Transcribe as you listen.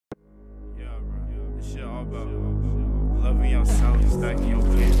This shit all about loving yourself, stacking your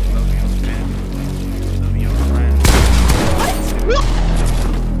kids, loving your family, loving your friends.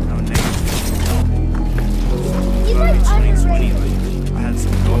 No niggas. Love me 2020, like I had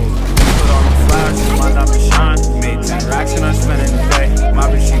some goals. Put on the flash, my diamond shine. Made 10 racks and I spent it a day. My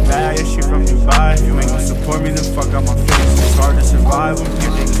bitch, she bad, yeah, she from Dubai. If you ain't gon' support me, then fuck out my face. It's hard to survive when you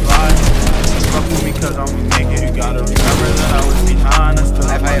niggas lie. Fuck with me cause I'ma make it. You gotta remember that I was behind. I still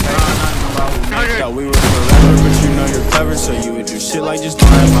have my grind. Thought we were forever, but you know you're clever, so you would do shit like just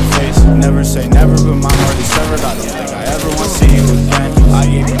lie in my face. Never say never, but my heart is severed. I don't think I ever want to see you again. I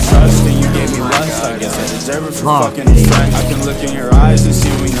gave you trust and you gave me lust. I guess I deserve it for fucking a friend. I can look in your eyes and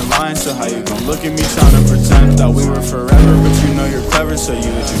see when you're lying. So how you gon' look at me trying to pretend that we were forever, but you know you're clever, so you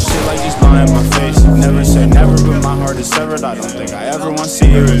would do shit like just lie in my face. Never say never, but my heart is severed. I don't think I ever want to see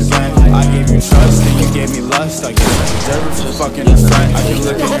you again. I gave you trust and you gave me lust. I guess I deserve it for fucking a friend. I can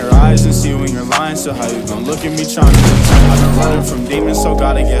look in your eyes and see when you're lying. So how you gon' look at me trying to pretend? I've been running from demons, so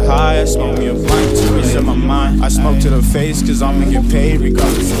gotta get high. I smoke me a blunt to reset my mind. I smoke to the face, cause I'ma get paid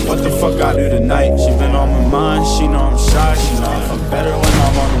regardless of what the fuck I do tonight. She been on my mind, she know I'm shy. She know I fuck better when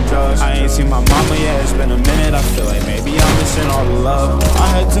I'm on the drugs. I ain't seen my mama yet, it's been a minute. I feel like maybe I'm missing all the love. I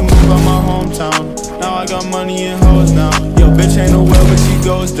had to move out my hometown. Now I got money and hoes now. Yo, bitch ain't no well, but she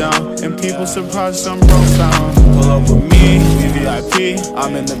goes down. And people surprised I'm broke down. Pull up with me, VIP.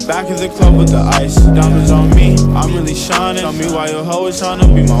 I'm in the back of the club with the ice. Diamonds on me, I'm really shining. Tell me why your hoe is tryna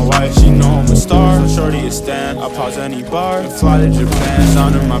be my wife. She know I'm a star, so shorty is stand. I pause any bar and fly to Japan.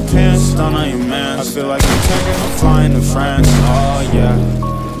 Sound in my pants, stun on your man. I feel like I'm taking, I'm flying to France. Oh yeah,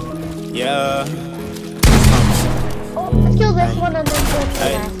 yeah. Let's kill this one and then kill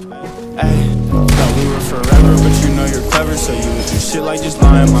that. Hey, thought we were forever, but you know you're clever, so you would do shit like just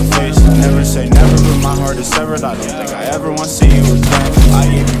lie in my face. Never say never, but my heart is severed. I don't think I ever want to see you again. I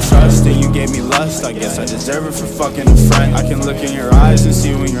gave you trust and you gave me lust. I guess I deserve it for fucking a friend. I can look in your eyes and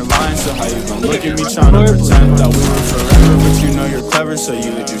see when you're lying. So how you gon' look at me trying to pretend that we were forever, but you know you're clever, so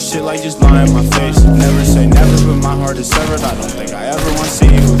you would do shit like just lie in my face. Never say never, but my heart is severed. I don't think I ever want to see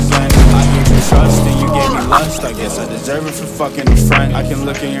you again. I gave you trust and you gave me lust. I guess I deserve it for fucking a friend. I can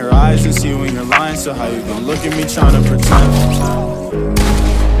look in your eyes and see when you're lying. So how you gon' look at me trying to pretend?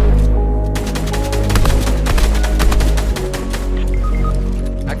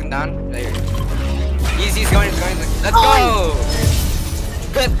 Back him down. There. He's going. Let's go!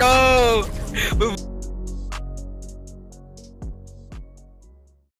 Let's go!